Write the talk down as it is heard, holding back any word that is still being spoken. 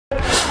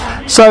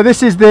So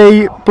this is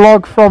the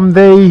blog from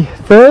the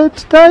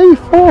fourth day?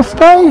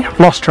 I've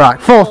lost track.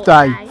 Fourth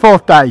day.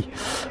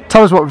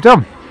 Tell us what we've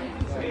done.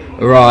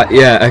 Right,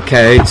 yeah,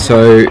 okay,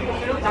 so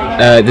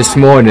this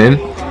morning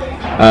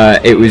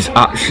it was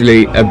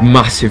actually a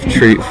massive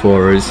treat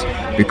for us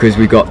because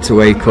we got to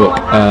wake up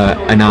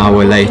an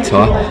hour later.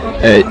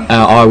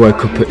 I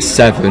woke up at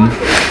 7,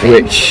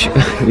 which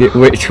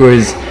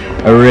was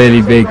a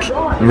really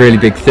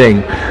big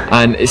thing,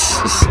 and it's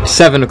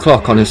 7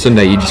 o'clock on a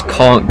Sunday. You just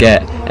can't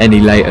get any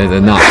later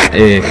than that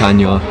here, can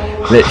you?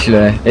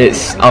 Literally,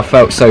 I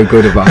felt so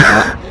good about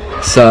that.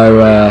 So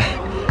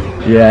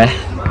yeah,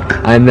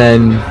 and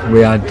then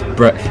we had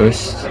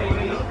breakfast.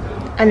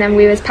 And then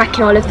we was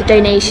packing all of the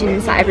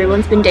donations that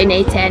everyone's been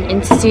donating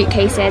into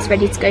suitcases,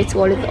 ready to go to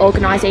all of the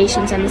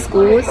organisations and the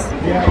schools.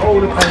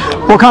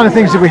 What kind of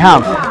things did we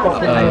have?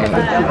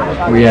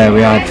 We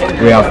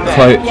have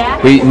clothes.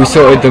 We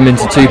sorted them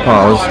into 2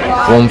 piles.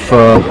 One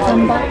for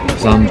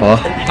Zamba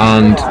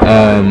and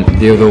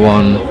the other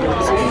one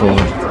for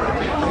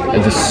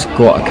the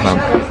squatter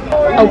camp.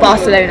 Oh,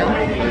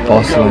 Barcelona.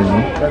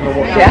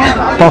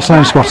 Yeah.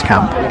 Barcelona squatter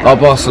camp. Oh,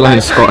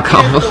 Barcelona squatter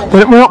camp.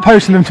 We're not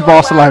posting them to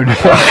Barcelona.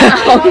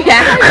 Oh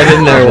yeah. I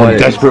didn't know why.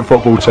 Desperate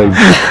football team.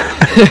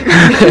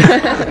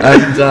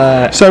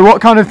 And so what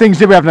kind of things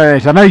did we have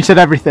donated? I know you said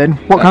everything.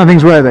 What kind of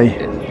things were they?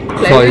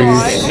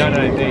 Clothes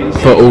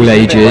for all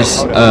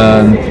ages.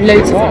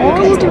 Loads of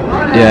food.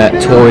 Yeah,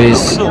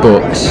 toys,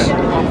 books,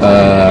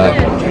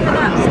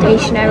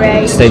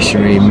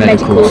 stationery,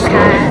 medical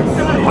care.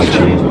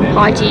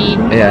 Hygiene.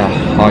 Yeah,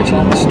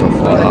 hygiene stuff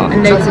like that.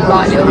 And loads of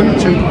like little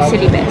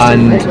silly bits.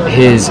 And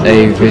here's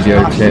a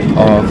video clip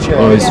of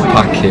us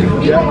packing.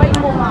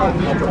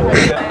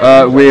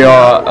 We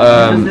are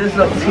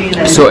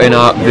sorting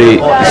out the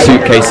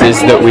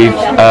suitcases that we've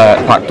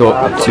packed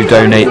up to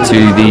donate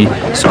to the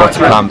squatter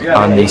camp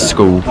and the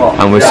school,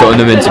 and we're sorting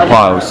them into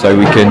piles so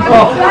we can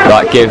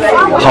like give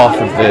half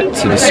of it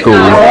to the school,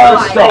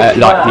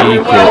 like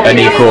an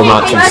equal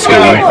amount to the school,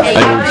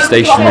 and all the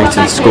stationery to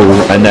the school,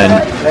 and then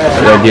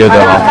the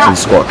other half to the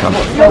squatter camp.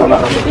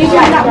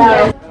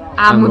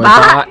 And we're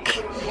back.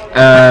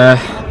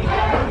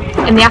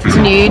 In the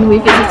afternoon we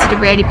visited a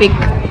really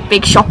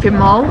big shopping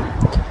mall.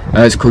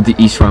 It's called the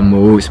East Rand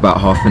Mall. It's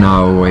about half an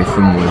hour away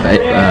from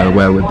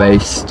where we're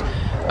based,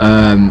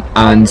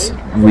 and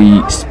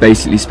we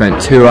basically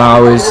spent 2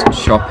 hours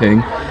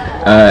shopping.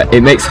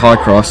 It makes High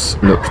Cross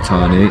look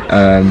tiny.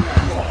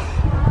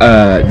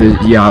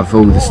 You have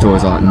all the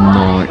stores like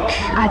Nike,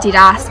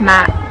 Adidas,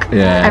 Mac,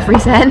 yeah,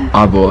 everything.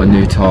 I bought a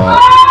new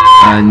top,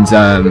 and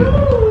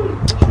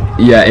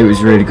yeah, it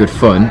was really good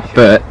fun.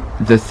 But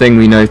the thing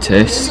we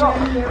noticed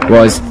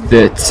was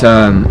that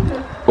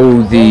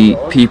all the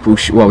people,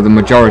 the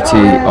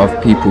majority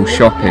of people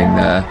shopping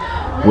there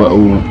were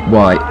all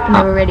white. And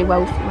they were really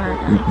wealthy,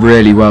 weren't they?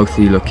 Really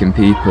wealthy looking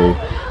people.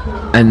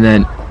 And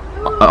then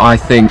I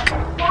think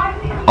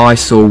I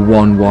saw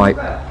one white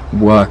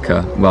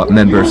worker,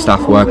 member of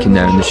staff working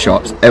there in the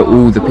shops.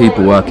 All the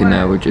people working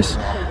there were just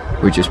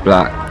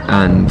black,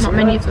 and not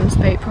many of them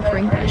spoke proper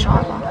English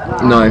either.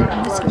 No,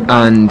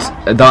 and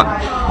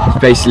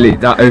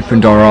that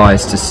opened our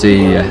eyes to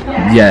see,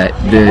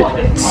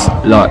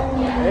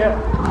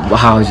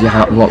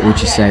 what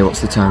would you say? What's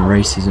the term?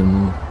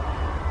 Racism? Or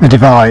The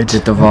divide. The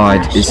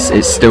divide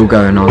is still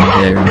going on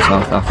here in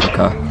South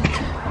Africa.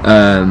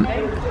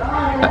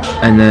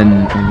 And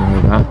then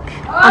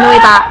on the way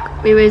back,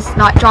 we was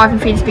like driving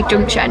through this big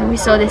junction. We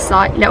saw this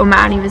like little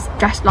man. He was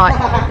dressed like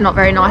not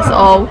very nice at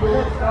all,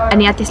 and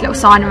he had this little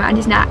sign around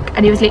his neck,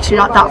 and he was literally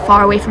like that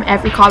far away from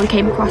every car we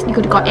came across, and he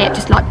could have got it,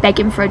 just like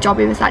begging for a job.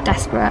 He was that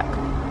desperate.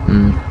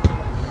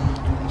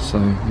 So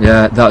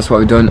yeah, that's what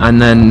we've done,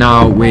 and then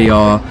now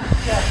we're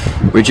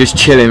just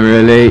chilling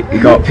really. We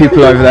got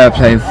people over there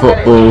playing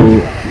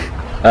football.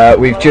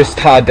 We've just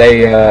had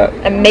a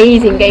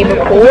amazing game of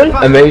pool.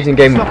 Amazing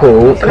game of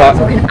pool. It took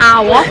an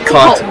hour.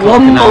 Got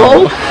one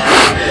ball.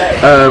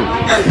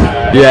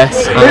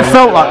 Yes. It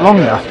felt like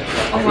longer.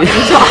 Oh my God, it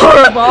was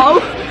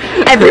horrible.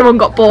 Everyone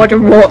got bored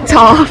and walked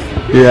off.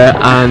 Yeah,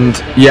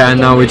 and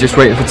now we're just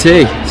waiting for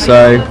tea.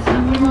 So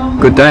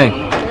good day,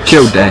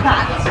 chilled day.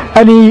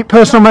 Any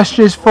personal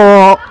messages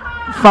for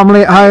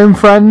family at home,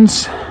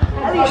 friends?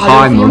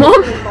 Hi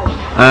mum.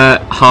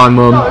 Hi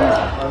mum.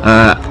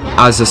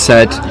 As I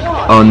said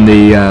on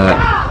the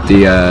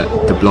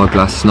blog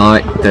last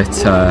night,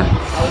 that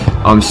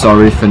I'm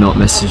sorry for not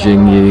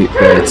messaging you,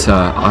 but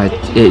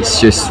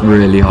it's just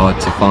really hard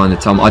to find the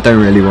time. I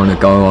don't really want to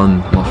go on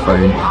my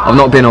phone. I've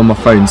not been on my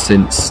phone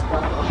since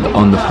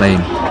on the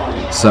plane,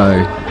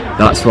 so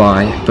that's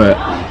why. But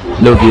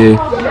love you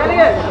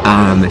and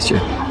I miss you.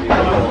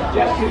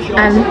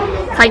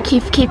 Thank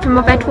you for keeping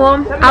my bed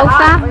warm,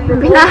 Alpha,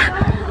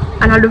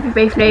 and I love you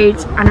both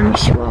loads, and I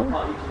miss you all.